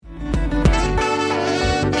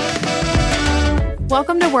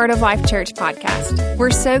Welcome to Word of Life Church podcast.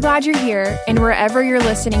 We're so glad you're here, and wherever you're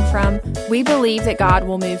listening from, we believe that God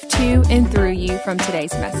will move to and through you from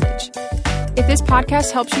today's message. If this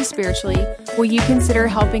podcast helps you spiritually, will you consider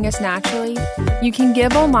helping us naturally? You can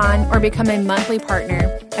give online or become a monthly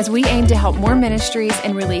partner as we aim to help more ministries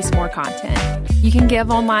and release more content. You can give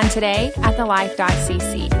online today at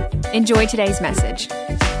thelife.cc. Enjoy today's message.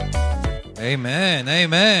 Amen.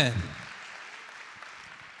 Amen.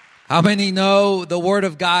 How many know the Word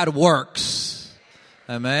of God works?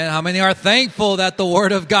 Amen. How many are thankful that the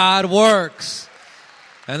Word of God works?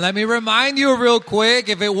 And let me remind you real quick,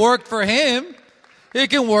 if it worked for him, it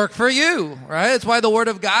can work for you, right? That's why the Word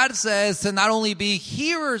of God says to not only be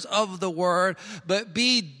hearers of the Word, but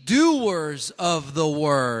be doers of the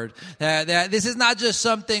Word. That this is not just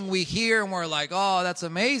something we hear and we're like, oh, that's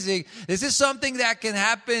amazing. This is something that can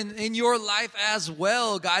happen in your life as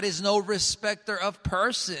well. God is no respecter of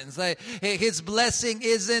persons. Like, His blessing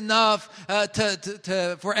is enough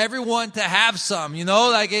for everyone to have some, you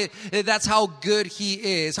know? That's how good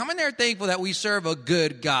He is. How many are thankful that we serve a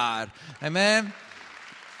good God? Amen?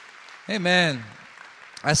 Amen.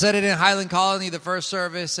 I said it in Highland Colony, the first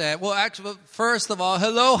service. First of all,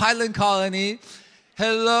 hello, Highland Colony.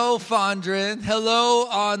 Hello, Fondren. Hello,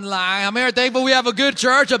 online. How many are thankful we have a good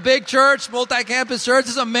church, a big church, multi-campus church?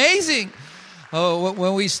 It's amazing.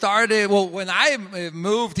 When I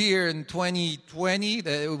moved here in 2020,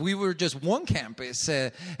 we were just one campus,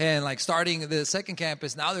 and like starting the second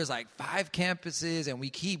campus, now there's like 5 campuses, and we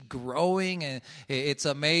keep growing, and it's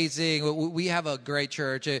amazing. We have a great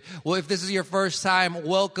church. Well, if this is your first time,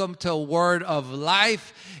 welcome to Word of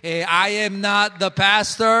Life. I am not the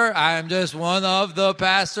pastor. I am just one of the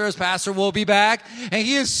pastors. Pastor will be back, and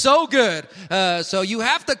he is so good. So you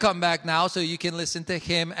have to come back now so you can listen to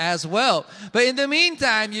him as well. But in the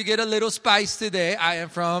meantime, you get a little spice today. I am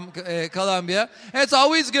from Colombia. And it's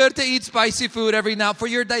always good to eat spicy food every now for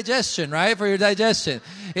your digestion, right? For your digestion.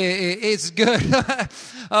 It's good.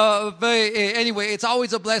 But anyway, it's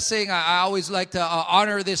always a blessing. I always like to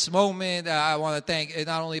honor this moment. I want to thank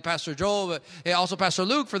not only Pastor Joel, but also Pastor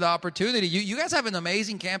Luke for the opportunity. You guys have an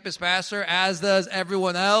amazing campus pastor, as does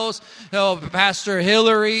everyone else. You know, Pastor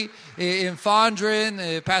Hillary in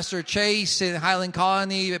Fondren, Pastor Chase in Highland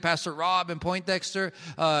Colony, Pastor Rob in Poindexter.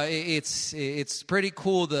 It's pretty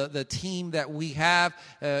cool, the team that we have.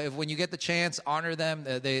 When you get the chance, honor them.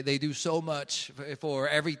 They do so much for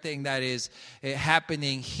everything that is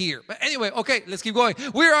happening here. But anyway, okay, let's keep going.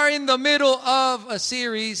 We are in the middle of a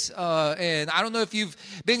series, and I don't know if you've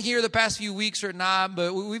been here the past few weeks or not,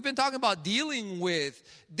 but we've been talking about dealing with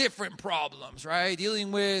different problems, right?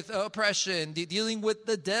 Dealing with oppression, dealing with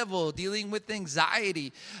the devil, dealing with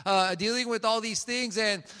anxiety, dealing with all these things.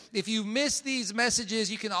 And if you miss these messages,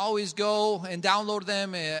 you can always go and download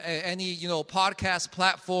them at any podcast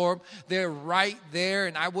platform. They're right there,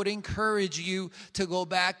 and I would encourage you to go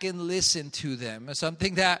back and listen to them.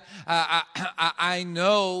 Something that I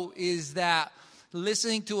know is that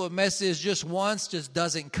listening to a message just once just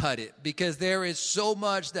doesn't cut it, because there is so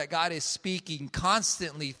much that God is speaking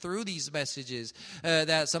constantly through these messages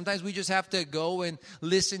that sometimes we just have to go and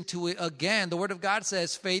listen to it again. The Word of God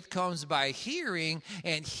says faith comes by hearing,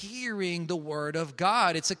 and hearing the Word of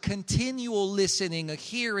God. It's a continual listening, a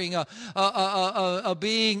hearing, a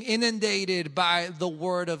being inundated by the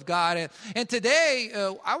Word of God. And today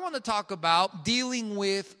I want to talk about dealing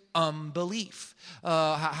with unbelief.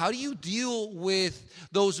 How do you deal with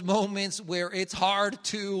those moments where it's hard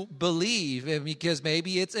to believe? Because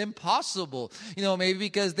maybe it's impossible. Maybe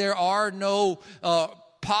because there are no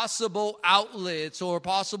possible outlets or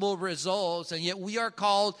possible results, and yet we are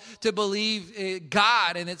called to believe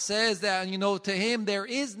God, and it says that to Him there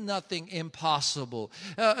is nothing impossible.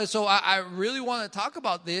 So I really want to talk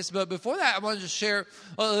about this, but before that I want to just share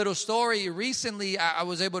a little story. Recently I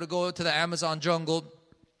was able to go to the Amazon jungle,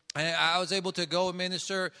 and I was able to go and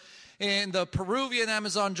minister in the Peruvian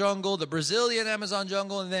Amazon jungle, the Brazilian Amazon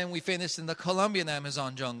jungle, and then we finished in the Colombian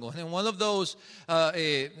Amazon jungle. And in one of those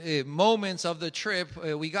moments of the trip,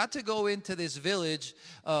 we got to go into this village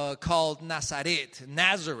called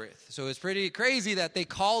Nazareth. So it's pretty crazy that they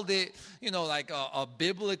called it, like a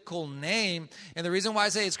biblical name. And the reason why I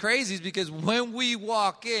say it's crazy is because when we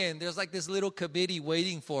walk in, there's like this little committee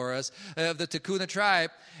waiting for us of the Tacuna tribe.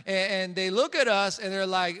 And they look at us and they're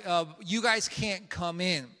like, you guys can't come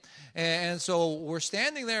in. And so we're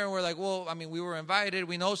standing there and we're like, well, I mean, we were invited.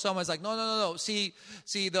 We know someone's like, no. See,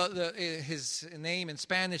 his name in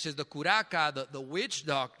Spanish is the curaca, the witch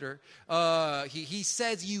doctor. He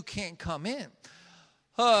says you can't come in.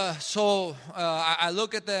 So I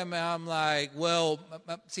look at them and I'm like, well,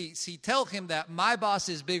 see, tell him that my boss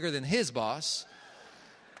is bigger than his boss.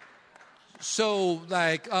 So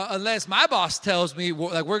like, unless my boss tells me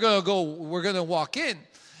like we're gonna walk in,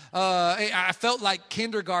 I felt like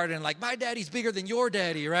kindergarten, like my daddy's bigger than your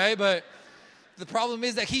daddy, right? But the problem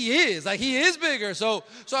is that he is bigger. So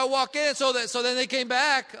I walk in, so then they came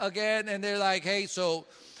back again, and they're like, hey, so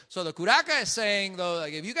the curaca is saying though,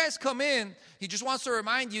 like if you guys come in, he just wants to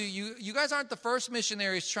remind you guys aren't the first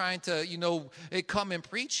missionaries trying to come and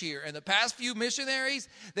preach here. And the past few missionaries,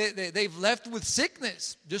 they've left with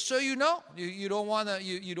sickness. Just so you know, you don't want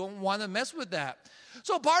to mess with that.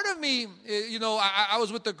 So part of me, I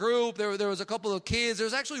was with the group. There was a couple of kids. There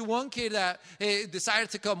was actually one kid that decided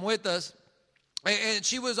to come with us. And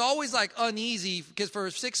she was always like uneasy because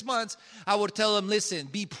for 6 months, I would tell him, listen,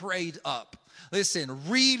 be prayed up. Listen,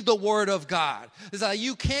 read the word of God. It's like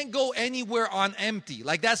you can't go anywhere on empty.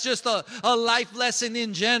 Like that's just a life lesson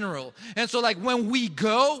in general. And so like when we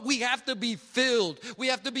go, we have to be filled. We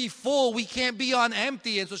have to be full. We can't be on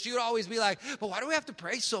empty. And so she would always be like, but why do we have to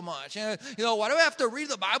pray so much? And, why do we have to read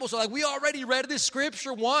the Bible? So like we already read this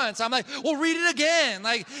scripture once. I'm like, well, read it again.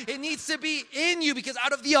 Like it needs to be in you because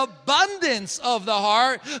out of the abundance of the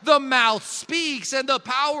heart, the mouth speaks, and the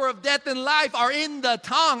power of death and life are in the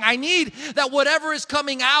tongue. I need that whatever is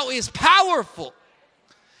coming out is powerful.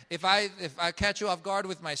 If I catch you off guard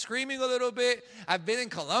with my screaming a little bit, I've been in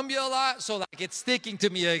Colombia a lot, so like it's sticking to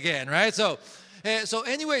me again, right? So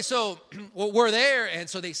anyway, we're there, and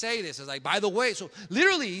so they say this. It's like, by the way, so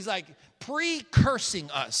literally he's like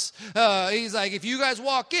pre-cursing us. He's like, if you guys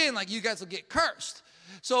walk in, like you guys will get cursed.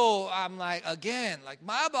 So I'm like, again, like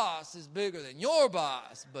my boss is bigger than your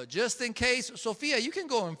boss, but just in case, Sophia, you can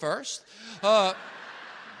go in first.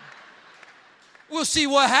 We'll see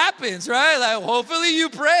what happens, right? Like, hopefully you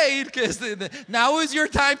prayed because now is your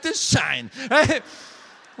time to shine, right?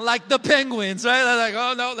 Like the penguins, right? They're like,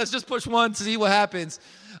 oh no, let's just push one to see what happens.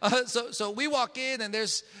 So we walk in, and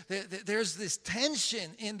there's this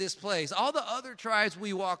tension in this place. All the other tribes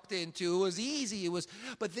we walked into, it was easy.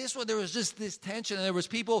 But this one, there was just this tension, and there was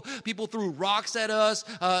people threw rocks at us.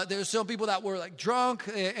 There's some people that were like drunk,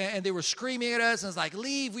 and they were screaming at us, and it's like,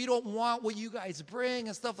 leave, we don't want what you guys bring,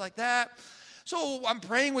 and stuff like that. So I'm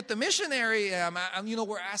praying with the missionary, and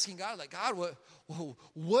we're asking God, like, God,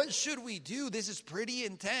 what should we do? This is pretty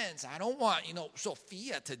intense. I don't want,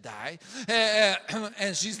 Sophia to die.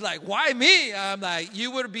 And she's like, why me? I'm like,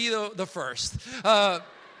 you would be the first.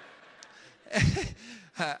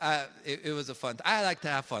 It was a fun. I like to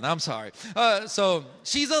have fun. I'm sorry. So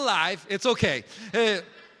she's alive. It's okay.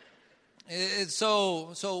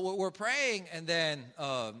 So we're praying, and then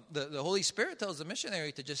the Holy Spirit tells the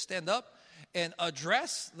missionary to just stand up and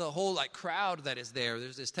address the whole like crowd that is there.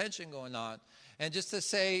 There's this tension going on. And just to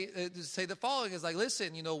say the following is like,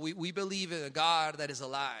 listen, we believe in a God that is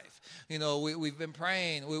alive. We've been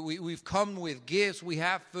praying. We've come with gifts. We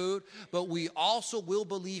have food. But we also will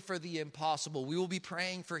believe for the impossible. We will be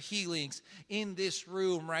praying for healings in this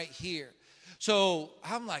room right here. So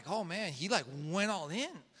I'm like, oh, man, he like went all in.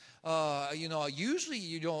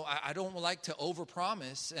 Usually I don't like to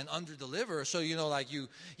overpromise and underdeliver. So, like you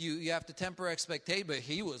have to temper expectation, but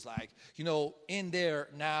he was like, in there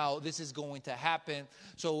now, this is going to happen.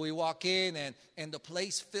 So we walk in, and the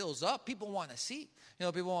place fills up. People want to see,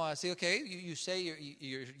 people want to see, okay, you say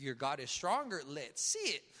your God is stronger. Let's see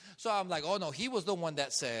it. So I'm like, oh no, he was the one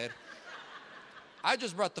that said, I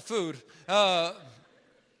just brought the food.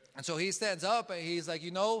 And so he stands up, and he's like,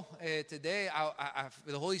 today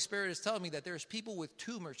the Holy Spirit is telling me that there's people with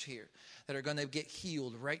tumors here that are going to get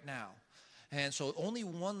healed right now. And so only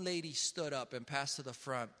one lady stood up and passed to the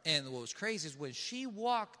front. And what was crazy is when she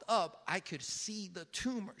walked up, I could see the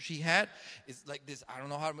tumor she had. It's like this, I don't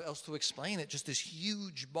know how else to explain it, just this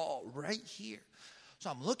huge ball right here. So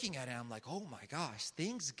I'm looking at it, and I'm like, oh my gosh,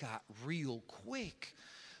 things got real quick.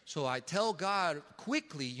 So I tell God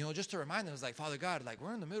quickly, just to remind them, it's like, Father God, like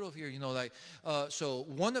we're in the middle of here, so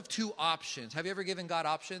one of two options. Have you ever given God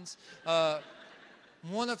options?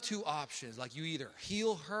 One of two options, like you either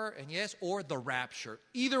heal her, and yes, or the rapture.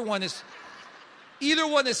 Either one is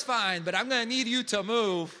fine, but I'm going to need you to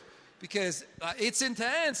move because it's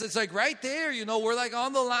intense. It's like right there, we're like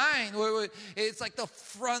on the line. It's like the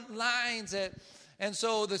front lines. And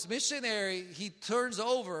so this missionary, he turns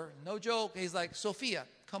over, no joke, he's like, Sophia,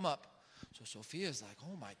 come up. So Sophia's like,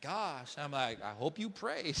 oh my gosh. I'm like, I hope you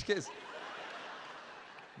pray because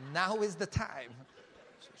now is the time.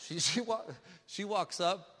 So she walks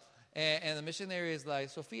up, and the missionary is like,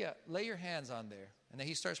 Sophia, lay your hands on there. And then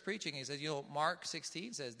he starts preaching. He says, Mark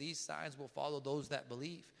 16 says, these signs will follow those that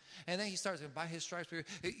believe. And then he starts, and by his stripes,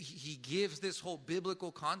 he gives this whole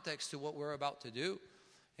biblical context to what we're about to do.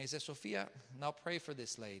 And he says, Sophia, now pray for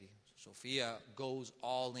this lady. Sophia goes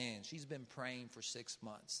all in. She's been praying for 6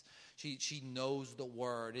 months. She knows the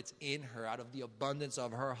word. It's in her. Out of the abundance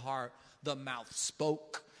of her heart, the mouth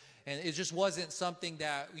spoke. And it just wasn't something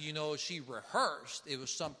that, she rehearsed. It was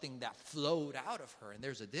something that flowed out of her. And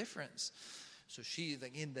there's a difference. So she's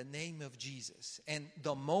like, in the name of Jesus. And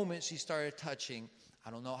the moment she started touching, I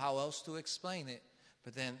don't know how else to explain it,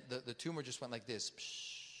 but then the tumor just went like this.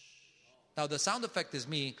 Now, the sound effect is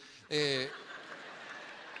me.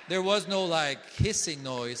 There was no, hissing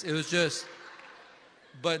noise. It was just,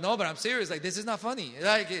 but I'm serious. This is not funny.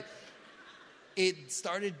 It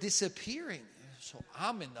started disappearing. So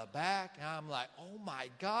I'm in the back, and I'm like, oh, my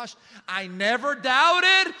gosh. I never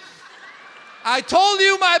doubted. I told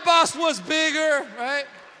you my boss was bigger, right?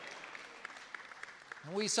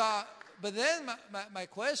 And we saw, but then my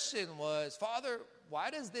question was, Father, why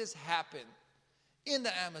does this happen in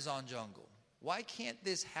the Amazon jungle? Why can't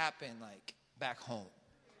this happen, back home?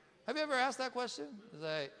 Have you ever asked that question?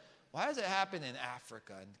 It's why does it happen in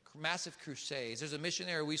Africa and massive crusades? There's a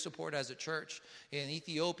missionary we support as a church in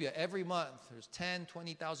Ethiopia. Every month, there's 10,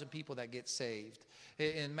 20,000 people that get saved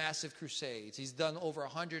in massive crusades. He's done over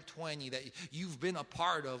 120 that you've been a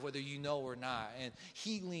part of, whether you know or not, and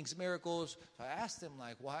healings, miracles. So I asked him,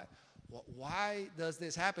 why does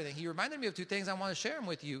this happen? And he reminded me of two things I want to share them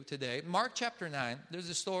with you today. Mark chapter 9. There's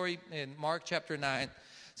a story in Mark chapter 9. It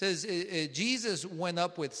says Jesus went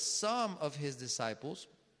up with some of his disciples.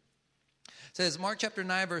 It says, Mark chapter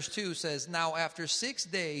 9, verse 2 says, now after 6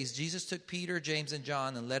 days, Jesus took Peter, James, and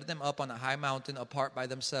John and led them up on a high mountain apart by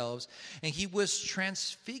themselves. And he was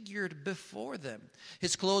transfigured before them.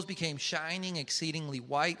 His clothes became shining, exceedingly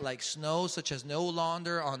white, like snow, such as no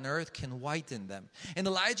launder on earth can whiten them. And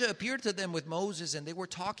Elijah appeared to them with Moses, and they were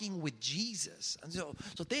talking with Jesus. And so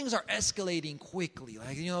things are escalating quickly.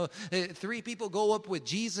 3 people go up with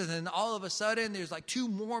Jesus, and all of a sudden, there's 2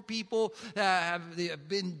 more people that have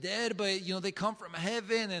been dead, but, they come from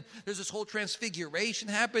heaven, and there's this whole transfiguration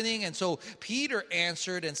happening. And so Peter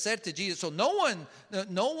answered and said to Jesus, so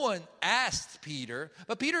no one asked Peter,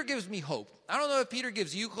 but Peter gives me hope. I don't know if Peter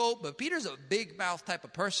gives you hope, but Peter's a big mouth type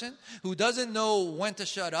of person who doesn't know when to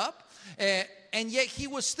shut up. And yet he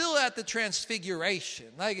was still at the transfiguration.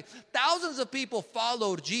 Thousands of people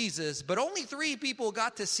followed Jesus, but only 3 people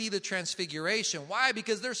got to see the transfiguration. Why?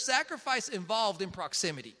 Because there's sacrifice involved in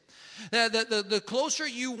proximity. The closer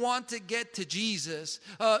you want to get to Jesus,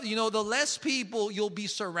 the less people you'll be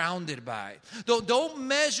surrounded by. Don't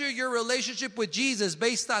measure your relationship with Jesus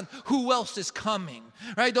based on who else is coming,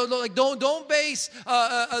 right? Don't base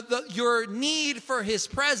your need for his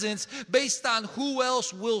presence based on who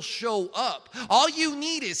else will show up. All you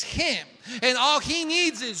need is him. And all he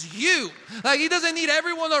needs is you. He doesn't need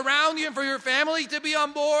everyone around you and for your family to be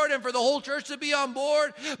on board and for the whole church to be on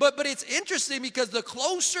board. But it's interesting because the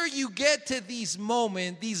closer you get to these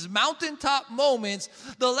moments, these mountaintop moments,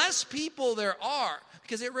 the less people there are,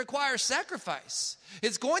 because it requires sacrifice.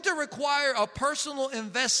 It's going to require a personal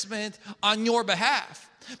investment on your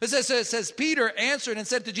behalf. It says Peter answered and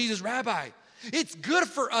said to Jesus, Rabbi, it's good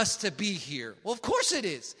for us to be here. Well, of course it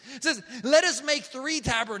is. It says, let us make 3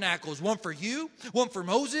 tabernacles, one for you, one for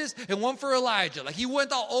Moses, and one for Elijah. He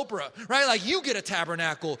went all Oprah, right? You get a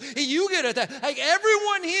tabernacle, and you get a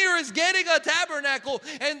everyone here is getting a tabernacle.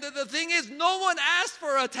 And the thing is, no one asked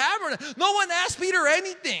for a tabernacle. No one asked Peter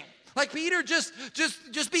anything. Peter,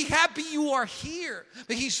 just be happy you are here.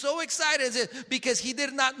 But he's so excited because he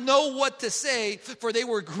did not know what to say, for they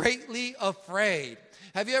were greatly afraid.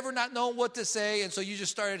 Have you ever not known what to say, and so you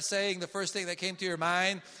just started saying the first thing that came to your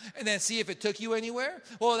mind, and then see if it took you anywhere?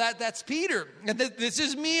 Well, that's Peter, and this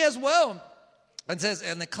is me as well. And it says,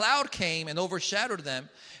 and the cloud came and overshadowed them,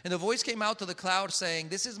 and the voice came out to the cloud saying,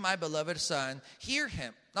 this is my beloved son, hear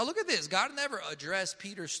him. Now look at this. God never addressed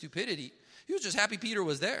Peter's stupidity. He was just happy Peter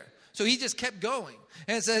was there. So he just kept going.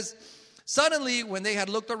 And it says, suddenly, when they had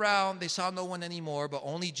looked around, they saw no one anymore, but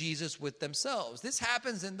only Jesus with themselves. This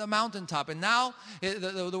happens in the mountaintop. And now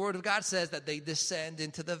the word of God says that they descend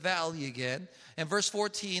into the valley again. And verse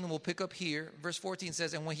 14, we'll pick up here. Verse 14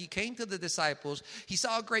 says, and when he came to the disciples, he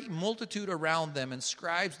saw a great multitude around them and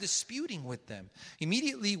scribes disputing with them.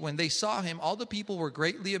 Immediately when they saw him, all the people were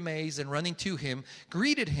greatly amazed and running to him,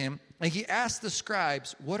 greeted him. And he asked the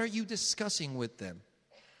scribes, what are you discussing with them?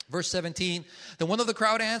 Verse 17, then one of the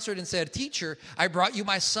crowd answered and said, Teacher, I brought you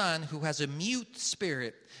my son who has a mute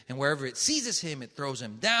spirit, and wherever it seizes him, it throws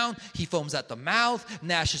him down. He foams at the mouth,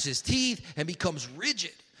 gnashes his teeth, and becomes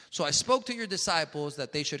rigid. So I spoke to your disciples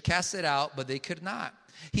that they should cast it out, but they could not.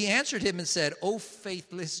 He answered him and said, O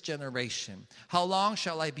faithless generation, how long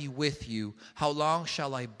shall I be with you? How long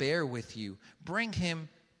shall I bear with you? Bring him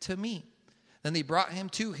to me. Then they brought him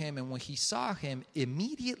to him, and when he saw him,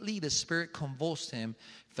 immediately the spirit convulsed him,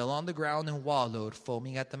 fell on the ground and wallowed,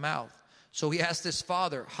 foaming at the mouth. So he asked his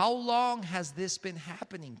father, how long has this been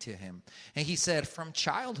happening to him? And he said, from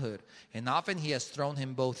childhood. And often he has thrown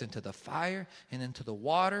him both into the fire and into the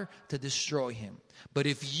water to destroy him. But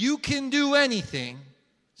if you can do anything,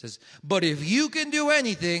 says, but if you can do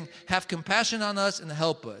anything, have compassion on us and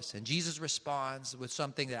help us. And Jesus responds with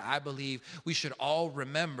something that I believe we should all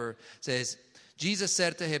remember. Says, Jesus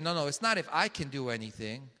said to him, no, it's not if I can do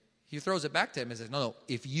anything. He throws it back to him and says, no,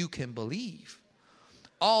 if you can believe.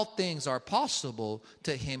 All things are possible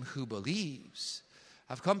to him who believes.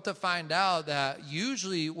 I've come to find out that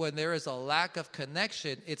usually when there is a lack of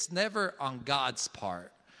connection, it's never on God's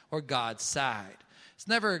part or God's side. It's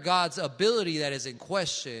never God's ability that is in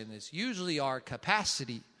question. It's usually our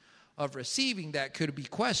capacity of receiving that could be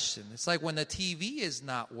questioned. It's like when the TV is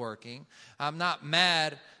not working. I'm not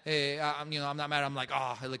mad. I'm not mad. I'm like,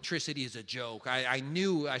 electricity is a joke. I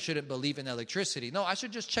knew I shouldn't believe in electricity. No, I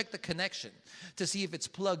should just check the connection to see if it's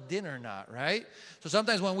plugged in or not, right? So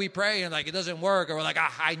sometimes when we pray and it doesn't work, or we're like,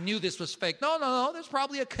 I knew this was fake. No. There's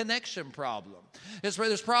probably a connection problem.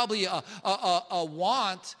 There's probably a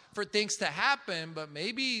want for things to happen, but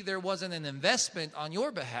maybe there wasn't an investment on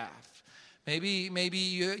your behalf. Maybe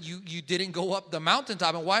you didn't go up the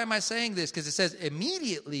mountaintop. And why am I saying this? Because it says,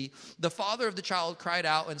 immediately the father of the child cried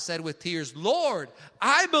out and said with tears, Lord,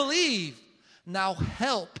 I believe. Now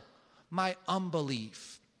help my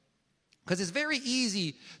unbelief. Because it's very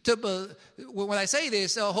easy to, when I say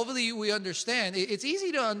this, hopefully we understand. It's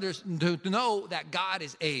easy to know that God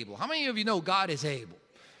is able. How many of you know God is able?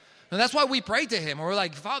 And that's why we pray to him. We're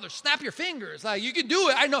like, Father, snap your fingers. Like, you can do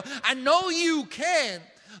it. I know you can.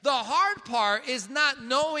 The hard part is not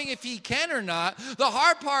knowing if he can or not. The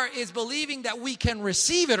hard part is believing that we can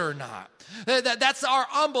receive it or not. That's our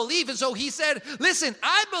unbelief. And so he said, listen,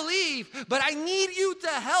 I believe, but I need you to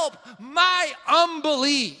help my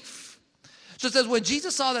unbelief. So it says, when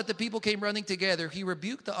Jesus saw that the people came running together, he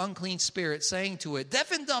rebuked the unclean spirit, saying to it,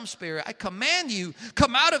 deaf and dumb spirit, I command you,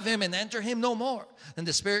 come out of him and enter him no more. Then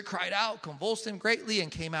the spirit cried out, convulsed him greatly,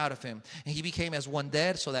 and came out of him. And he became as one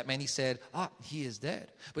dead, so that many said, he is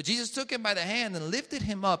dead. But Jesus took him by the hand and lifted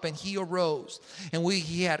him up, and he arose. And when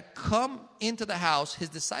he had come into the house, his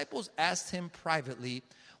disciples asked him privately,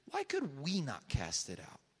 why could we not cast it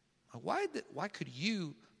out? Why could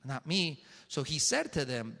you, not me? So he said to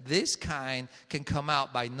them, this kind can come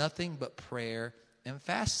out by nothing but prayer and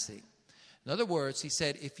fasting. In other words, he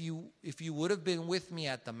said, if you would have been with me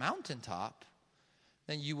at the mountaintop,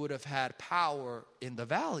 then you would have had power in the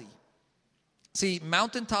valley. See,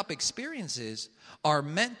 mountaintop experiences are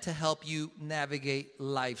meant to help you navigate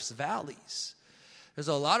life's valleys. There's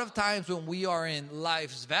a lot of times when we are in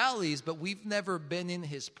life's valleys, but we've never been in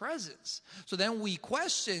his presence. So then we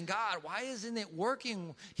question, God, why isn't it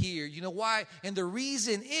working here? You know why? And the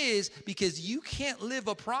reason is because you can't live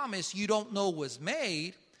a promise you don't know was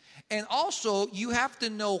made. And also, you have to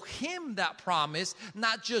know him that promised,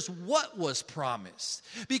 not just what was promised.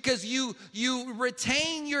 Because you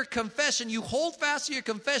retain your confession, you hold fast to your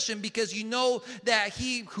confession because you know that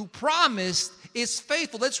he who promised is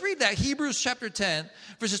faithful. Let's read that. Hebrews chapter 10,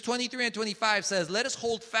 verses 23 and 25 says, let us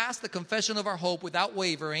hold fast the confession of our hope without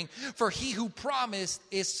wavering, for he who promised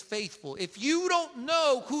is faithful. If you don't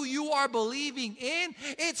know who you are believing in,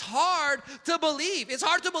 it's hard to believe. It's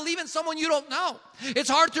hard to believe in someone you don't know. It's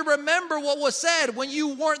hard to remember what was said when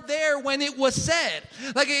you weren't there when it was said.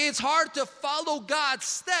 Like, it's hard to follow God's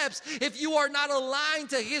steps if you are not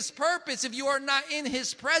aligned to his purpose, if you are not in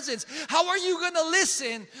his presence. How are you going to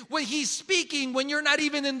listen when he's speaking when you're not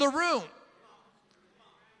even in the room?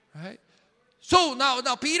 Right? So now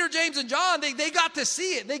Peter, James, and John, they got to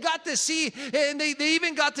see it. They got to see, and they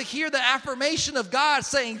even got to hear the affirmation of God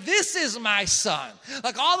saying, this is my son.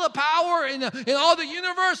 Like, all the power in all the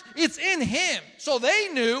universe, it's in him. So they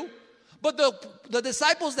knew, but the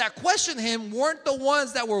disciples that questioned him weren't the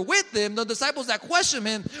ones that were with him. The disciples that questioned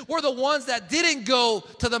him were the ones that didn't go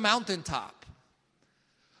to the mountaintop.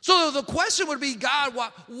 So the question would be, God,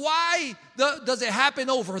 why does it happen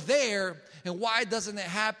over there? And why doesn't it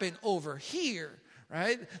happen over here,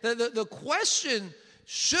 right? The question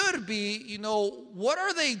should be, what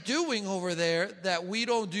are they doing over there that we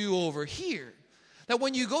don't do over here? That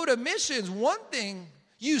when you go to missions, one thing,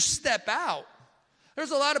 you step out. There's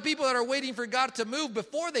a lot of people that are waiting for God to move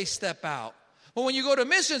before they step out. But when you go to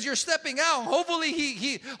missions, you're stepping out.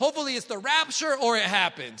 Hopefully hopefully it's the rapture or it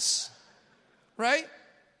happens, right?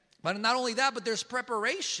 But not only that, but there's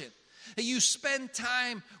preparation. That you spend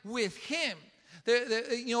time with him.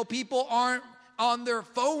 People aren't on their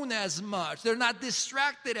phone as much. They're not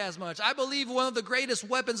distracted as much. I believe one of the greatest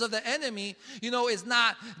weapons of the enemy, is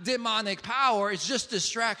not demonic power. It's just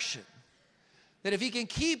distraction. That if he can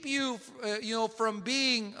keep you, from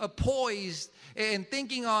being poised and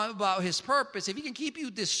thinking about his purpose, if he can keep you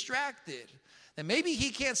distracted, then maybe he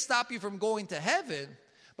can't stop you from going to heaven,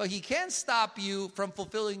 but he can stop you from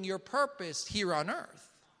fulfilling your purpose here on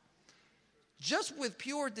earth. Just with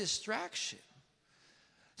pure distraction.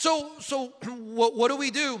 So what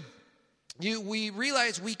do? We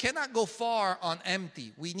realize we cannot go far on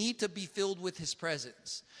empty. We need to be filled with his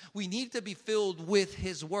presence. We need to be filled with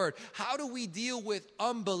his word. How do we deal with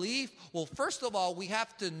unbelief? Well, first of all, we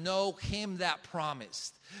have to know him that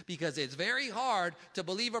promised. Because it's very hard to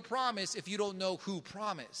believe a promise if you don't know who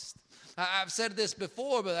promised. I've said this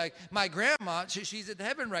before, but like my grandma, she's in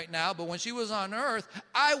heaven right now, but when she was on earth,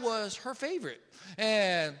 I was her favorite.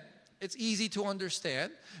 And it's easy to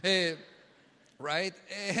understand. Right?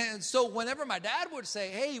 And so whenever my dad would say,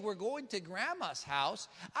 hey, we're going to grandma's house,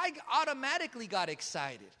 I automatically got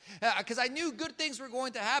excited because I knew good things were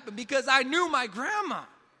going to happen because I knew my grandma.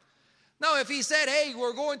 Now, if he said, hey,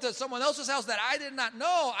 we're going to someone else's house that I did not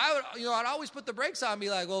know, I'd always put the brakes on and be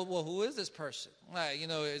like, well, who is this person?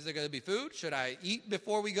 Is there going to be food? Should I eat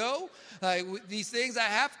before we go? These things I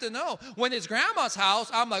have to know. When it's grandma's house,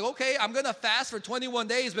 I'm like, okay, I'm going to fast for 21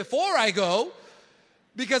 days before I go.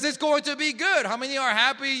 Because it's going to be good. How many are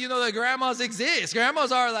happy, that grandmas exist?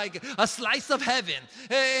 Grandmas are like a slice of heaven.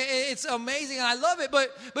 It's amazing, and I love it.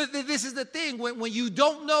 But this is the thing. When you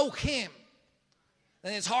don't know him,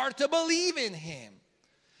 then it's hard to believe in him.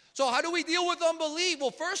 So how do we deal with unbelief?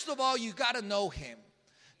 Well, first of all, you got to know him.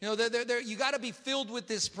 You got to be filled with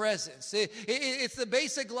his presence. It's the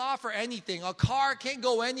basic law for anything. A car can't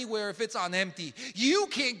go anywhere if it's on empty. You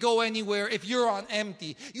can't go anywhere if you're on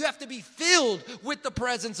empty. You have to be filled with the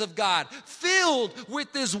presence of God, filled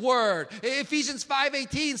with his word. Ephesians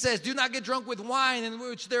 5:18 says, do not get drunk with wine in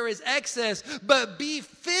which there is excess, but be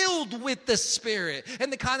filled with the Spirit.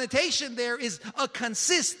 And the connotation there is a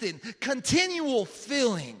consistent, continual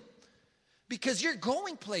filling. Because you're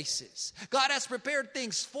going places. God has prepared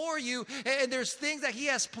things for you, and there's things that he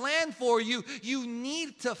has planned for you. You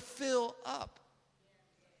need to fill up.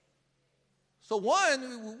 So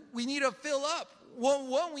one, we need to fill up.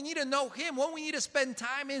 One, we need to know him. One, we need to spend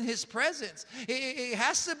time in his presence. It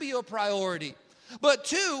has to be a priority. But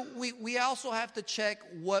two, we also have to check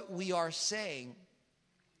what we are saying.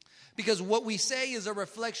 Because what we say is a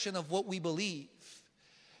reflection of what we believe.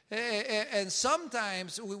 And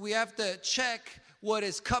sometimes we have to check what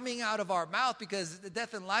is coming out of our mouth because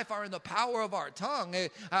death and life are in the power of our tongue.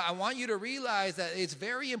 I want you to realize that it's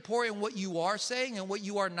very important what you are saying and what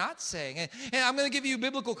you are not saying. And I'm going to give you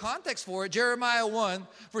biblical context for it. Jeremiah 1,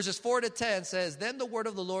 verses 4 to 10 says, then the word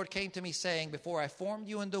of the Lord came to me saying, before I formed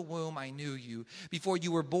you in the womb, I knew you. Before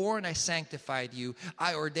you were born, I sanctified you.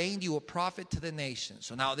 I ordained you a prophet to the nations.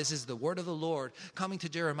 So now this is the word of the Lord coming to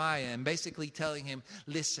Jeremiah and basically telling him,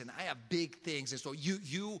 listen, I have big things. And so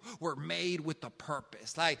you were made with the purpose.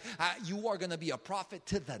 You are going to be a prophet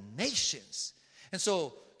to the nations. And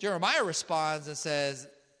so Jeremiah responds and says,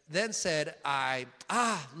 then said I,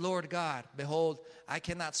 Lord God, behold, I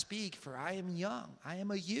cannot speak, for I am young. I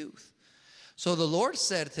am a youth. So the Lord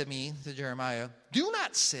said to me, to Jeremiah, do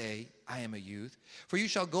not say, I am a youth, for you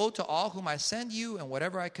shall go to all whom I send you, and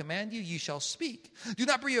whatever I command you, you shall speak. Do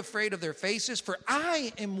not be afraid of their faces, for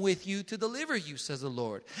I am with you to deliver you, says the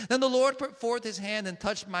Lord. Then the Lord put forth his hand and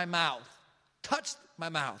touched my mouth. Touched my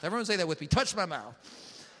mouth. Everyone say that with me. Touched my mouth.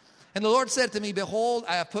 And the Lord said to me, behold,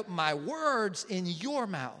 I have put my words in your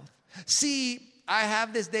mouth. See, I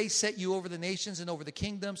have this day set you over the nations and over the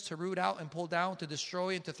kingdoms to root out and pull down, to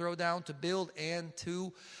destroy and to throw down, to build and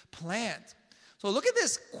to plant. So look at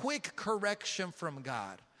this quick correction from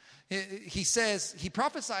God. He says, he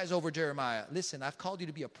prophesies over Jeremiah. Listen, I've called you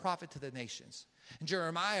to be a prophet to the nations. And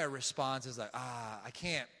Jeremiah responds is like, I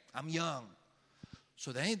can't. I'm young.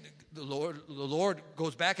 So then the Lord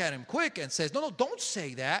goes back at him quick and says, no, don't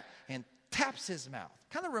say that, and taps his mouth.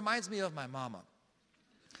 Kind of reminds me of my mama.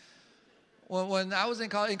 When I was in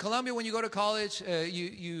college, in Colombia, when you go to college,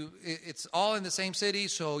 it's all in the same city,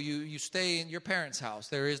 so you stay in your parents' house.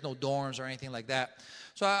 There is no dorms or anything like that.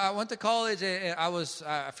 So I went to college, and I was,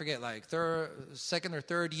 I forget, like second or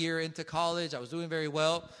third year into college. I was doing very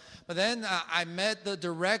well. But then I met the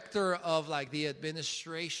director of like the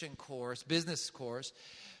administration course, business course.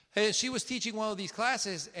 And she was teaching one of these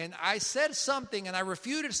classes, and I said something, and I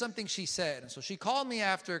refuted something she said. And so she called me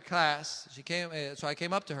after class. So I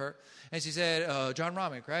came up to her, and she said, John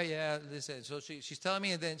Romick, right? Yeah. Listen. So she's telling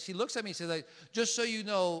me, and then she looks at me and says, like, just so you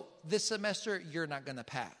know, this semester you're not going to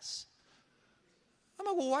pass. I'm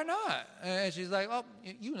like, well, why not? And she's like, oh,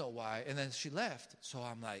 you know why. And then she left. So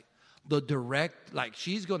I'm like,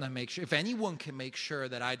 she's going to make sure, if anyone can make sure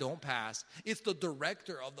that I don't pass, it's the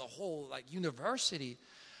director of the whole, university.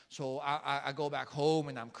 So I go back home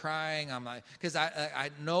and I'm crying. I'm like, because I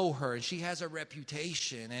know her and she has a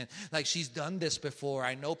reputation and she's done this before.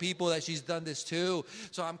 I know people that she's done this too.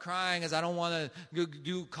 So I'm crying because I don't want to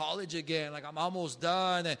do college again. I'm almost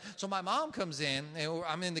done. And so my mom comes in and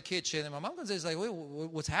I'm in the kitchen and my mom comes in and is like, wait,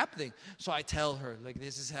 what's happening? So I tell her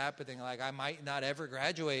this is happening. I might not ever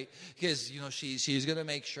graduate because, she's going to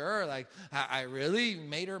make sure I really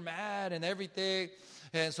made her mad and everything.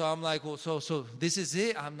 And so I'm like, well, so this is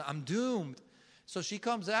it. I'm doomed. So she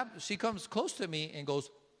comes close to me and goes,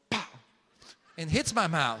 pow, and hits my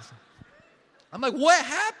mouth. I'm like, what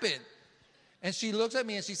happened? And she looks at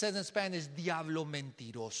me and she says in Spanish, diablo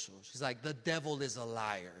mentiroso. She's like, the devil is a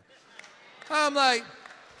liar. I'm like,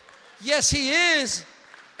 yes, he is.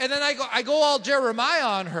 And then I go all Jeremiah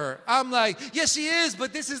on her. I'm like, yes, he is,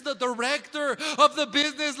 but this is the director of the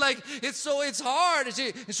business. It's hard. And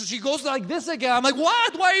so she goes like this again. I'm like,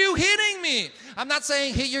 what? Why are you hitting me? I'm not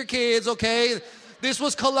saying hit your kids, okay? This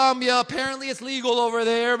was Colombia. Apparently it's legal over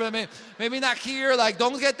there, but maybe not here.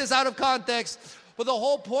 Don't get this out of context. But the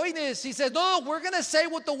whole point is, he says, no, we're going to say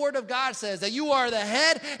what the Word of God says, that you are the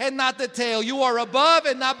head and not the tail. You are above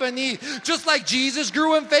and not beneath. Just like Jesus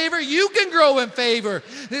grew in favor, you can grow in favor.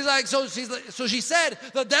 He's like, so she said,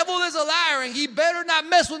 the devil is a liar and he better not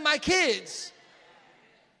mess with my kids.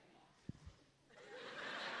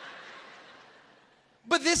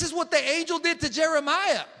 But this is what the angel did to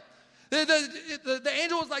Jeremiah. The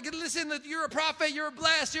angel was like, listen, you're a prophet, you're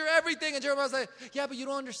blessed, you're everything. And Jeremiah was like, yeah, but you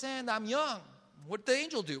don't understand, I'm young. What did the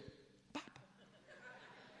angel do? Pop.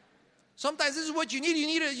 Sometimes this is what you need.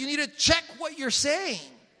 You need to check what you're saying.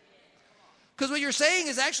 Because what you're saying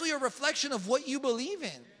is actually a reflection of what you believe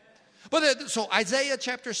in. So Isaiah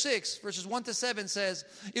chapter 6, verses 1 to 7 says,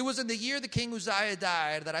 it was in the year the king Uzziah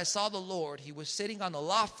died that I saw the Lord. He was sitting on a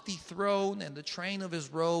lofty throne, and the train of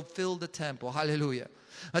his robe filled the temple. Hallelujah.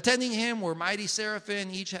 Attending him were mighty seraphim,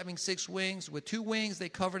 each having 6 wings. With 2 wings they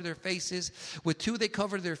covered their faces. With 2 they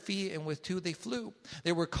covered their feet, and with 2 they flew.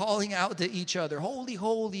 They were calling out to each other, holy,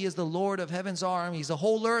 holy is the Lord of heaven's armies. The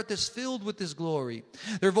whole earth is filled with his glory.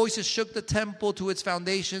 Their voices shook the temple to its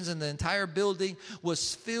foundations, and the entire building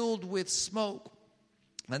was filled with smoke.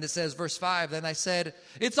 Then it says, verse 5, then I said,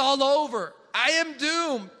 it's all over. I am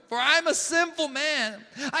doomed, for I am a sinful man.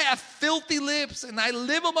 I have filthy lips, and I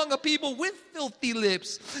live among a people with filthy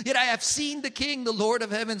lips. Yet I have seen the King, the Lord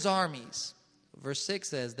of heaven's armies. Verse 6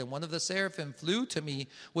 says, then one of the seraphim flew to me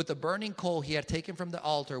with a burning coal he had taken from the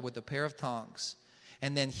altar with a pair of tongs.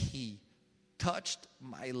 And then he touched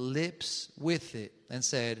my lips with it and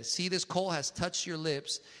said, see, this coal has touched your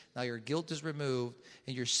lips. Now your guilt is removed,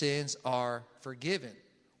 and your sins are forgiven.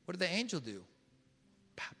 What did the angel do?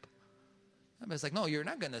 It's like, no, you're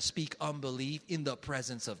not going to speak unbelief in the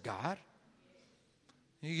presence of God.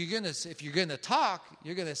 If you're going to talk,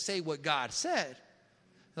 you're going to say what God said.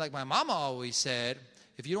 Like my mama always said,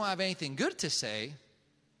 if you don't have anything good to say,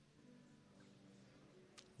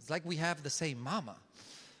 it's like we have the same mama.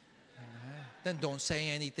 Then don't say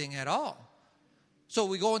anything at all. So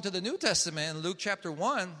we go into the New Testament in Luke chapter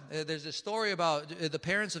 1. There's a story about the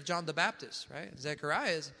parents of John the Baptist, right?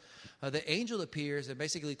 Zacharias. The angel appears and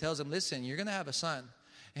basically tells him, listen, you're going to have a son.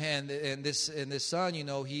 And this son,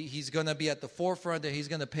 he's going to be at the forefront, and he's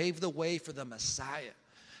going to pave the way for the Messiah.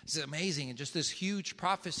 It's amazing. And just this huge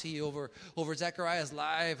prophecy over Zechariah's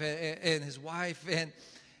life and his wife.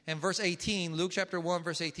 And verse 18, Luke chapter 1,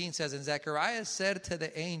 verse 18 says, and Zechariah said to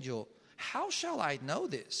the angel, how shall I know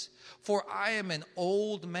this? For I am an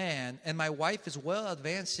old man, and my wife is well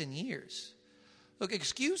advanced in years. Look,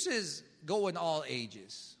 excuses go in all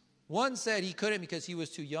ages. One said he couldn't because he was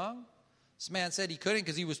too young. This man said he couldn't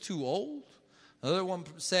because he was too old. Another one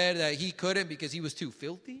said that he couldn't because he was too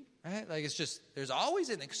filthy. Right? It's just, there's always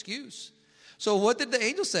an excuse. So what did the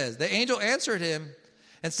angel say? The angel answered him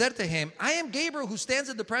and said to him, I am Gabriel who stands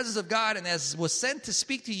in the presence of God and was sent to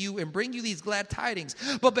speak to you and bring you these glad tidings.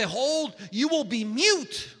 But behold, you will be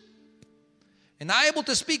mute and not able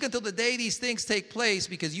to speak until the day these things take place,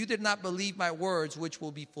 because you did not believe my words, which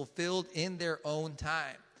will be fulfilled in their own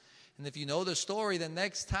time. And if you know the story, the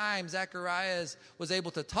next time Zacharias was able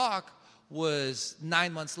to talk was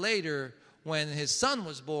 9 months later when his son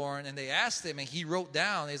was born, and they asked him, and he wrote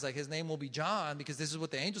down, he's like, his name will be John, because this is what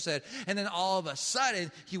the angel said. And then all of a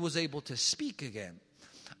sudden, he was able to speak again.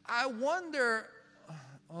 I wonder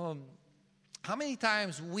how many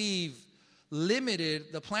times we've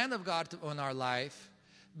limited the plan of God on our life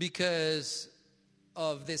because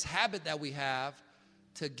of this habit that we have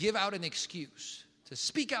to give out an excuse, to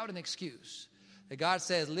speak out an excuse. That God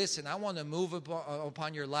says, listen, I want to move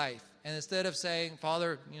upon your life. And instead of saying,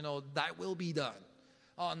 Father, thy will be done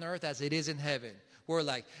on earth as it is in heaven. We're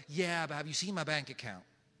like, yeah, but have you seen my bank account?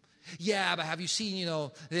 Yeah, but have you seen,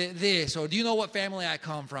 this? Or do you know what family I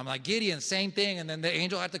come from? Like Gideon, same thing. And then the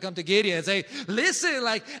angel had to come to Gideon and say, listen,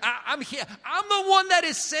 like, I'm here. I'm the one that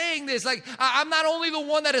is saying this. Like, I'm not only the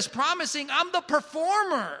one that is promising, I'm the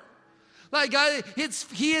performer. Like, God,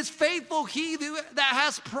 he is faithful, he that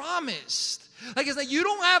has promised. Like, it's like you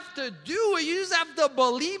don't have to do it. You just have to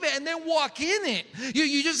believe it and then walk in it.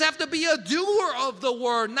 You just have to be a doer of the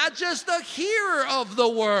word, not just a hearer of the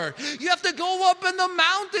word. You have to go up in the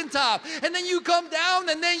mountaintop and then you come down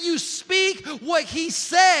and then you speak what he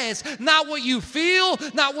says, not what you feel,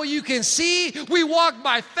 not what you can see. We walk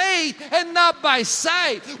by faith and not by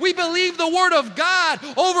sight. We believe the word of God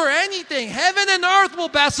over anything. Heaven and earth will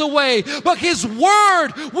pass away, but his word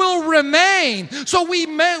will remain. So we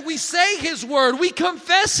say his word, we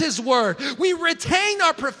confess his word, we retain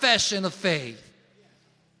our profession of faith.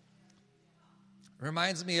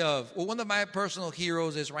 Reminds me of, one of my personal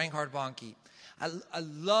heroes is Reinhard Bonnke. I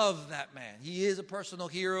love that man. He is a personal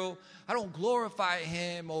hero. I don't glorify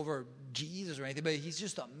him over Jesus or anything, but he's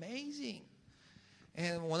just amazing.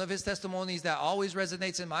 And one of his testimonies that always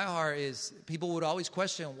resonates in my heart is people would always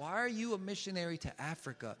question, why are you a missionary to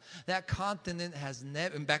Africa? That continent has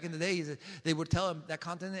never, and back in the days, they would tell him that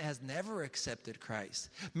continent has never accepted Christ.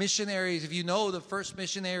 Missionaries, if you know the first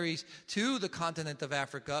missionaries to the continent of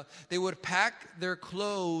Africa, they would pack their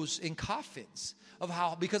clothes in coffins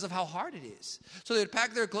because of how hard it is. So they'd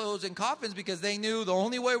pack their clothes in coffins because they knew the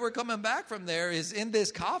only way we're coming back from there is in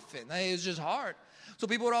this coffin. It's just hard. So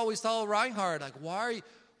people would always tell Reinhard, like, why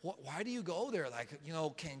do you go there? Like,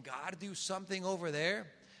 can God do something over there?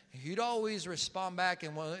 He'd always respond back,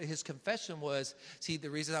 and his confession was, see, the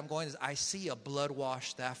reason I'm going is I see a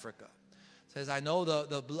blood-washed Africa. Says, I know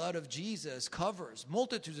the blood of Jesus covers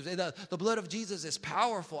multitudes. The blood of Jesus is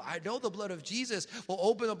powerful. I know the blood of Jesus will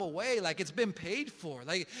open up a way, like it's been paid for.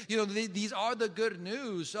 Like, these are the good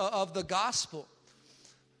news of the gospel.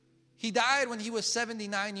 He died when he was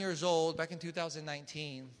 79 years old back in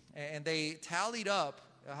 2019, and they tallied up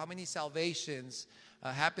how many salvations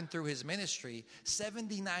happened through his ministry.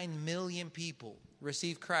 79 million people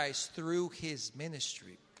received Christ through his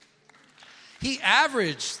ministry. He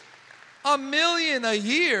averaged 1 million a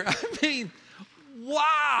year. I mean,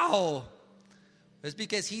 wow. It's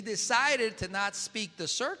because he decided to not speak the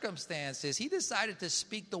circumstances. He decided to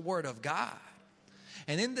speak the word of God.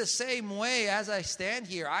 And in the same way, as I stand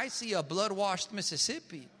here, I see a blood-washed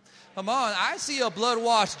Mississippi. Come on, I see a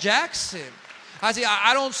blood-washed Jackson.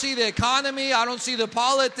 I don't see the economy. I don't see the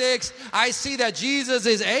politics. I see that Jesus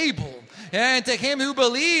is able. And to him who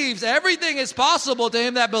believes, everything is possible to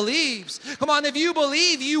him that believes. Come on, if you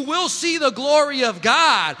believe, you will see the glory of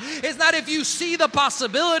God. It's not if you see the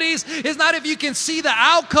possibilities. It's not if you can see the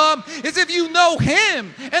outcome. It's if you know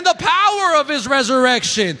him and the power of his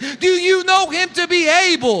resurrection. Do you know him to be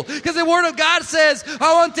able? Because the word of God says,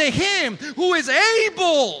 unto him who is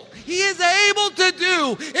able. He is able to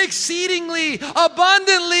do exceedingly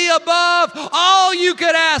abundantly above all you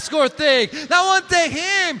could ask or think. Now unto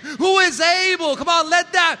him who is able. Come on,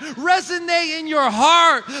 let that resonate in your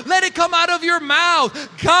heart. Let it come out of your mouth.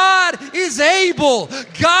 God is able.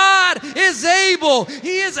 God is able.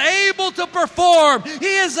 He is able to perform.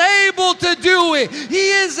 He is able to do it. He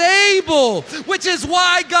is able. Which is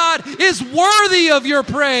why God is worthy of your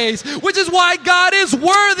praise. Which is why God is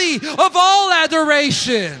worthy of all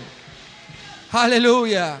adoration.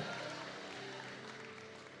 Hallelujah.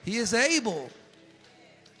 He is able.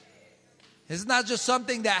 It's not just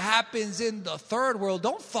something that happens in the third world.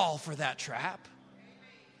 Don't fall for that trap.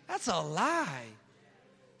 That's a lie.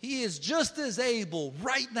 He is just as able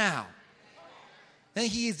right now than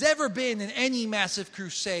he has ever been in any massive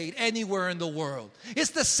crusade anywhere in the world.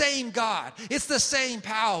 It's the same God. It's the same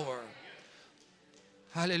power.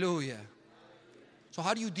 Hallelujah. So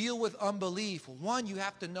how do you deal with unbelief? One, you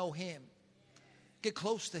have to know him. Get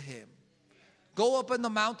close to him. Go up on the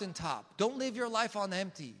mountaintop. Don't live your life on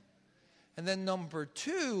empty. And then number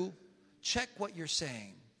two, check what you're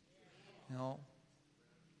saying.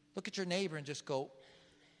 Look at your neighbor and just go.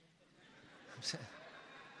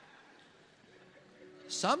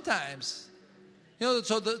 Sometimes,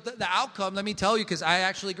 so the outcome, let me tell you, because I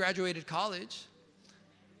actually graduated college.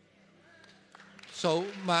 So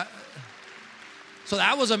that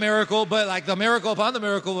was a miracle, but like the miracle upon the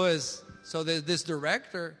miracle was, so this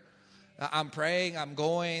director, I'm praying, I'm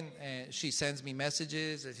going, and she sends me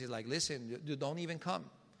messages, and she's like, listen, don't even come.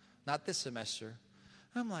 Not this semester.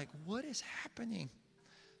 I'm like, what is happening?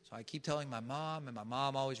 So I keep telling my mom, and my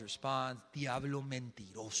mom always responds, Diablo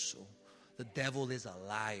mentiroso. The devil is a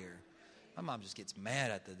liar. My mom just gets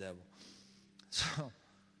mad at the devil. So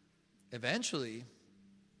eventually,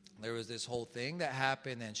 there was this whole thing that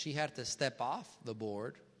happened, and she had to step off the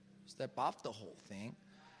board, step off the whole thing.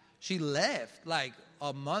 She left like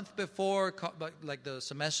a month before like the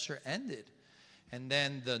semester ended. And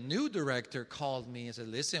then the new director called me and said,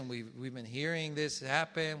 listen, we've been hearing this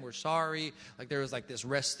happen. We're sorry. Like there was like this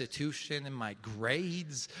restitution in my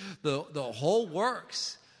grades, the whole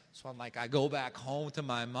works. So I'm like, I go back home to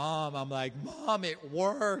my mom. I'm like, Mom, it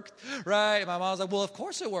worked, right? And my mom's like, well, of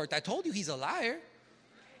course it worked. I told you he's a liar.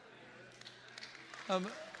 So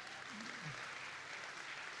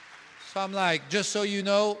I'm like, just so you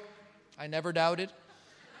know, I never doubted.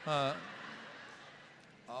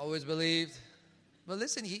 Always believed. But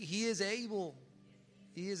listen, he is able.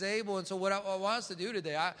 He is able. And so what I want us to do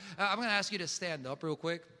today, I'm going to ask you to stand up real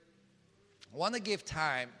quick. I want to give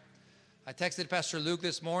time. I texted Pastor Luke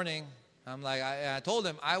this morning. I'm like, I told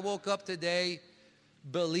him, I woke up today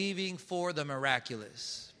believing for the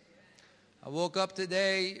miraculous. I woke up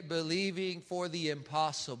today believing for the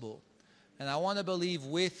impossible. And I want to believe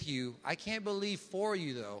with you. I can't believe for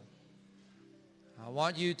you, though. I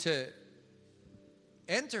want you to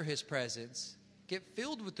enter his presence, get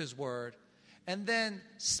filled with his word, and then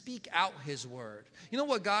speak out his word. You know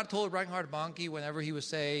what God told Reinhard Bonnke whenever he was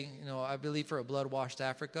saying, I believe for a blood-washed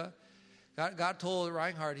Africa? God told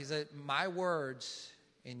Reinhard, he said, my words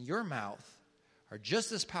in your mouth are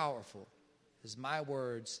just as powerful as my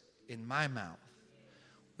words in my mouth.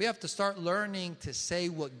 We have to start learning to say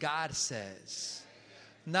what God says,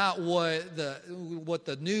 not what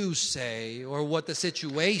the news say or what the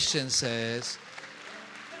situation says.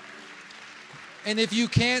 And if you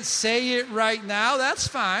can't say it right now, that's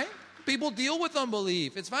fine. People deal with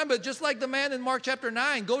unbelief. It's fine. But just like the man in Mark chapter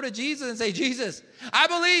 9, go to Jesus and say, Jesus, I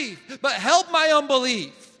believe, but help my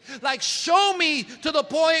unbelief. Like, show me to the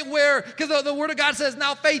point where, because the Word of God says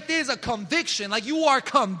now faith is a conviction. Like, you are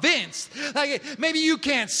convinced. Like, maybe you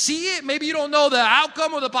can't see it. Maybe you don't know the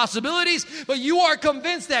outcome or the possibilities, but you are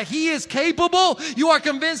convinced that He is capable. You are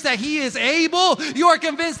convinced that He is able. You are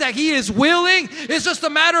convinced that He is willing. It's just a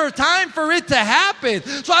matter of time for it to happen.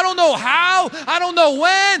 So I don't know how. I don't know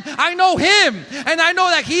when. I know Him, and I know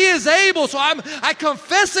that He is able. So I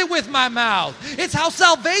confess it with my mouth. It's how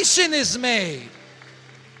salvation is made.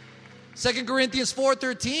 2 Corinthians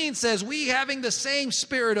 4:13 says, we having the same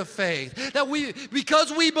spirit of faith, that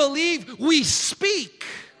because we believe, we speak.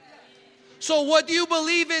 So what do you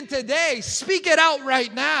believe in today? Speak it out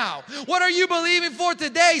right now. What are you believing for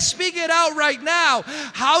today? Speak it out right now.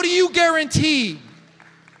 How do you guarantee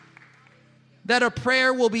that a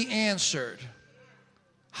prayer will be answered?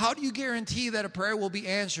 How do you guarantee that a prayer will be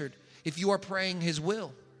answered? If you are praying His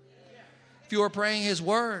will. If you are praying His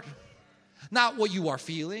word. Not what you are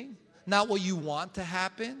feeling. Not what you want to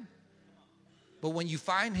happen, but when you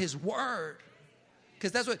find His word,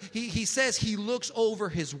 because that's what he says, He looks over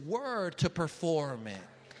His word to perform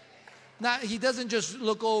it. He doesn't just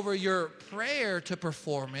look over your prayer to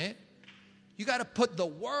perform it. You got to put the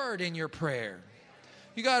word in your prayer.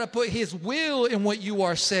 You got to put His will in what you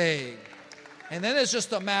are saying. And then it's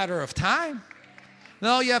just a matter of time. And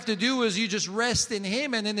all you have to do is you just rest in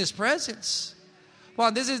Him and in His presence. Well,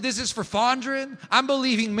 this is for Fondren. I'm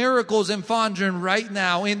believing miracles in Fondren right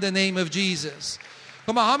now in the name of Jesus.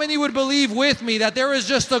 Come on, how many would believe with me that there is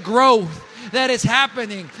just a growth that is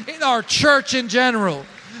happening in our church in general?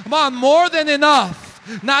 Come on, more than enough.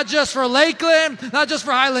 Not just for Lakeland, not just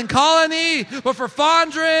for Highland Colony, but for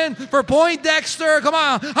Fondren, for Poindexter. Come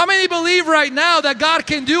on, how many believe right now that God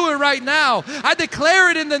can do it right now? I declare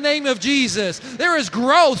it in the name of Jesus. There is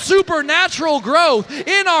growth, supernatural growth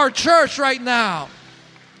in our church right now.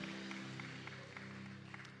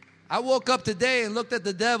 I woke up today and looked at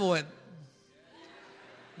the devil and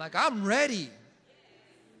like, I'm ready.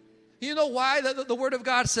 You know why? The Word of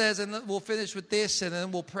God says, and we'll finish with this and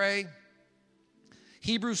then we'll pray.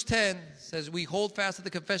 Hebrews 10 says, we hold fast to the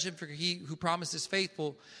confession, for He who promised is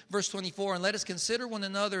faithful. Verse 24, and let us consider one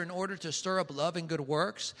another in order to stir up love and good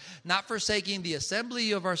works, not forsaking the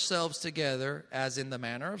assembly of ourselves together, as in the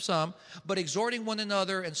manner of some, but exhorting one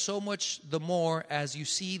another, and so much the more as you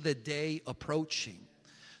see the day approaching.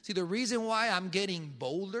 See, the reason why I'm getting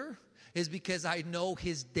bolder is because I know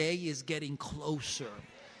His day is getting closer.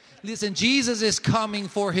 Listen, Jesus is coming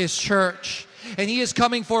for His church. And he is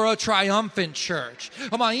coming for a triumphant church.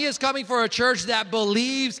 Come on, he is coming for a church that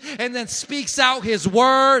believes and then speaks out his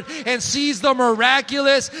word and sees the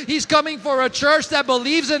miraculous. He's coming for a church that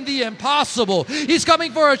believes in the impossible. He's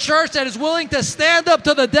coming for a church that is willing to stand up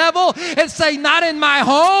to the devil and say, not in my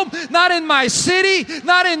home, not in my city,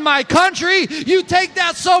 not in my country. You take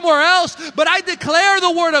that somewhere else. But I declare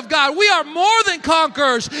the word of God. We are more than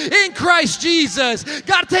conquerors in Christ Jesus.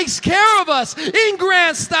 God takes care of us in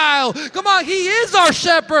grand style. Come on, he is our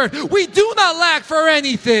shepherd. We do not lack for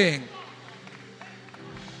anything.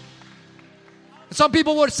 Some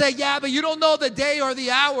people would say, yeah, but you don't know the day or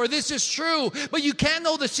the hour. This is true, but you can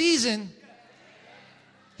know the season.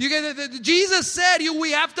 Jesus said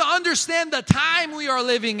we have to understand the time we are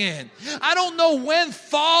living in. I don't know when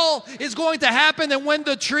fall is going to happen and when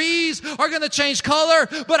the trees are going to change color,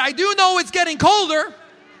 but I do know it's getting colder.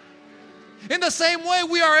 In the same way,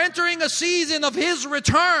 we are entering a season of his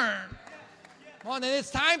return. And it's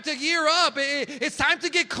time to gear up. It's time to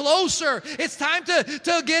get closer. It's time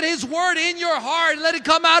to get his word in your heart. Let it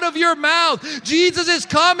come out of your mouth. Jesus is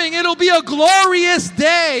coming. It'll be a glorious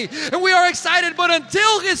day. And we are excited. But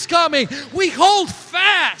until his coming, we hold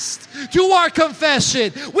fast to our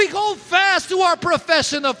confession. We hold fast to our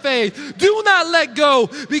profession of faith. Do not let go,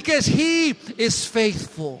 because he is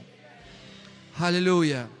faithful.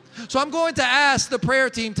 Hallelujah. So I'm going to ask the prayer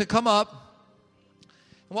team to come up.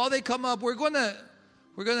 While they come up, we're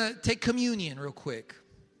gonna take communion real quick,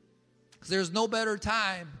 because there's no better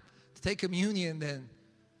time to take communion than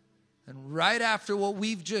right after what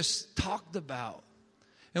we've just talked about.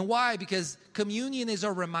 And why? Because communion is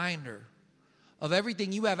a reminder of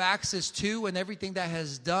everything you have access to and everything that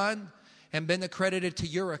has done and been accredited to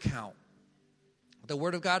your account. The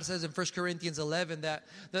Word of God says in 1 Corinthians 11 that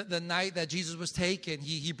the night that Jesus was taken,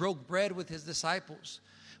 he broke bread with his disciples.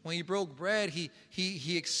 When he broke bread,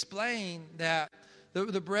 he explained that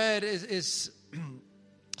the bread is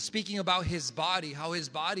speaking about his body, how his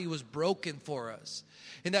body was broken for us.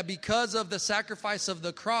 And that because of the sacrifice of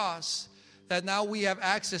the cross, that now we have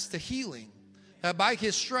access to healing. That by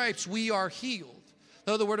his stripes we are healed.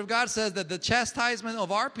 Though the Word of God says that the chastisement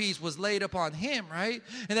of our peace was laid upon him, right?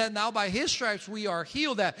 And that now by his stripes we are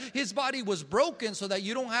healed. That his body was broken so that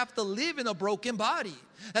you don't have to live in a broken body.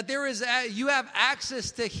 That you have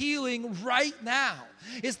access to healing right now.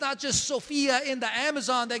 It's not just Sophia in the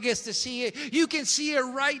Amazon that gets to see it. You can see it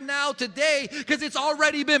right now today, because it's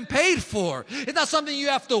already been paid for. It's not something you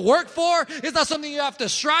have to work for. It's not something you have to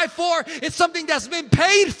strive for. It's something that's been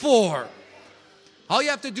paid for. All you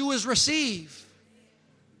have to do is receive.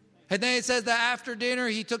 And then it says that after dinner,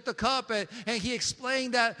 he took the cup and he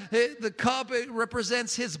explained that the cup, it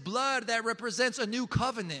represents his blood, that represents a new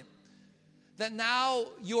covenant. That now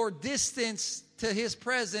your distance to his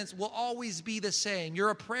presence will always be the same.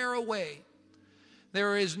 You're a prayer away.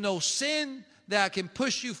 There is no sin that can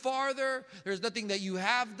push you farther. There's nothing that you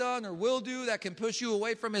have done or will do that can push you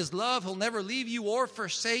away from his love. He'll never leave you or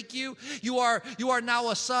forsake you. You are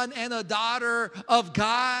now a son and a daughter of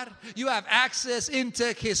God. You have access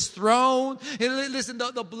into his throne. And listen,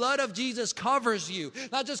 the blood of Jesus covers you.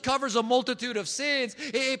 Not just covers a multitude of sins.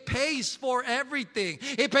 It pays for everything.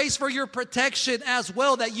 It pays for your protection as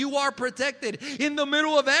well, that you are protected in the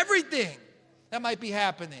middle of everything that might be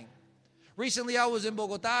happening. Recently, I was in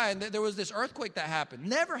Bogota, and there was this earthquake that happened.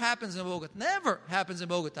 Never happens in Bogota. Never happens in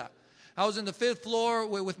Bogota. I was in the 5th floor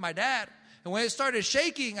with my dad, and when it started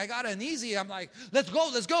shaking, I got uneasy. I'm like, let's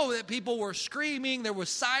go. People were screaming. There were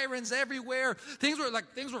sirens everywhere. Things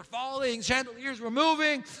were falling. Chandeliers were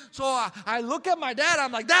moving. So I look at my dad.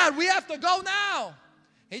 I'm like, Dad, we have to go now.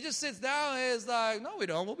 He just sits down and is like, no, we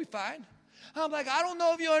don't. We'll be fine. I'm like, I don't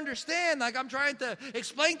know if you understand. Like, I'm trying to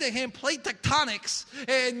explain to him plate tectonics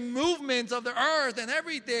and movements of the earth and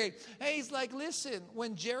everything. And he's like, listen,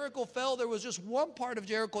 when Jericho fell, there was just one part of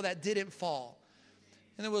Jericho that didn't fall.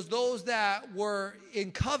 And it was those that were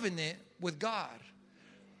in covenant with God.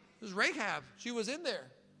 It was Rahab. She was in there.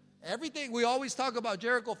 Everything, we always talk about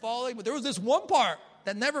Jericho falling, but there was this one part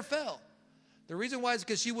that never fell. The reason why is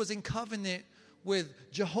because she was in covenant with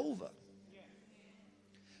Jehovah.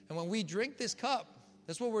 And when we drink this cup,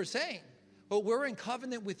 that's what we're saying. But we're in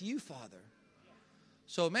covenant with you, Father.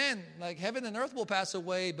 So, man, like heaven and earth will pass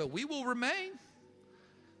away, but we will remain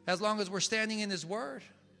as long as we're standing in his word.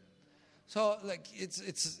 So, like,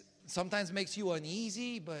 it's sometimes makes you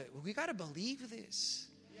uneasy, but we got to believe this.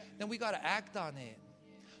 Then we got to act on it.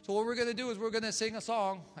 So what we're going to do is we're going to sing a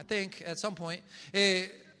song, I think, at some point.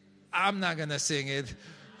 I'm not going to sing it.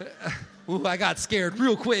 Ooh, I got scared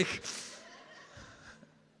real quick.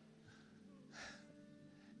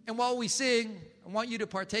 And while we sing, I want you to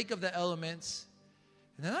partake of the elements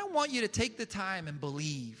And then I want you to take the time and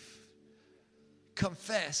believe.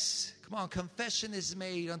 Confess. Come on, confession is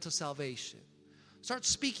made unto salvation. Start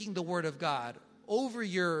speaking the word of God over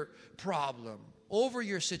your problem, over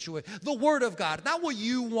your situation. The word of God, not what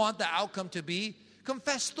you want the outcome to be.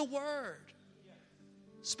 Confess the word.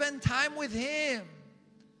 Spend time with Him.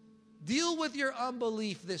 Deal with your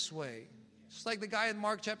unbelief this way. Just like the guy in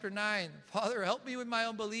Mark chapter 9. Father, help me with my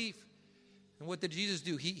unbelief. And what did Jesus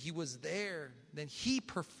do? He was there. Then He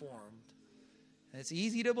performed. And it's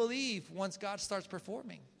easy to believe once God starts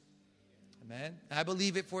performing. Amen. And I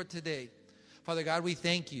believe it for today. Father God, we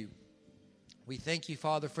thank You. We thank You,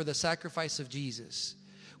 Father, for the sacrifice of Jesus.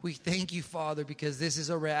 We thank You, Father, because this is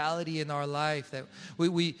a reality in our life, that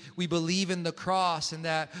we believe in the cross and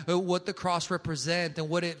that what the cross represents and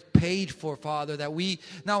what it paid for, Father, that we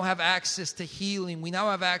now have access to healing. We now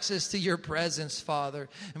have access to Your presence, Father.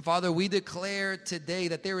 And Father, we declare today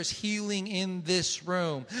that there is healing in this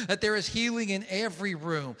room, that there is healing in every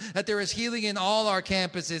room, that there is healing in all our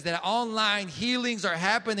campuses, that online healings are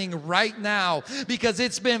happening right now because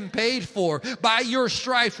it's been paid for. By Your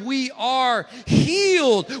stripes, we are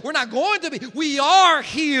healed. We're not going to be. We are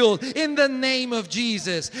healed in the name of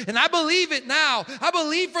Jesus. And I believe it now. I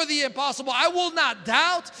believe for the impossible. I will not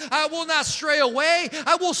doubt. I will not stray away.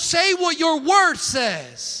 I will say what Your word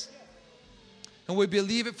says. And we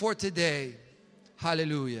believe it for today.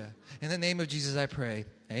 Hallelujah. In the name of Jesus I pray.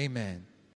 Amen.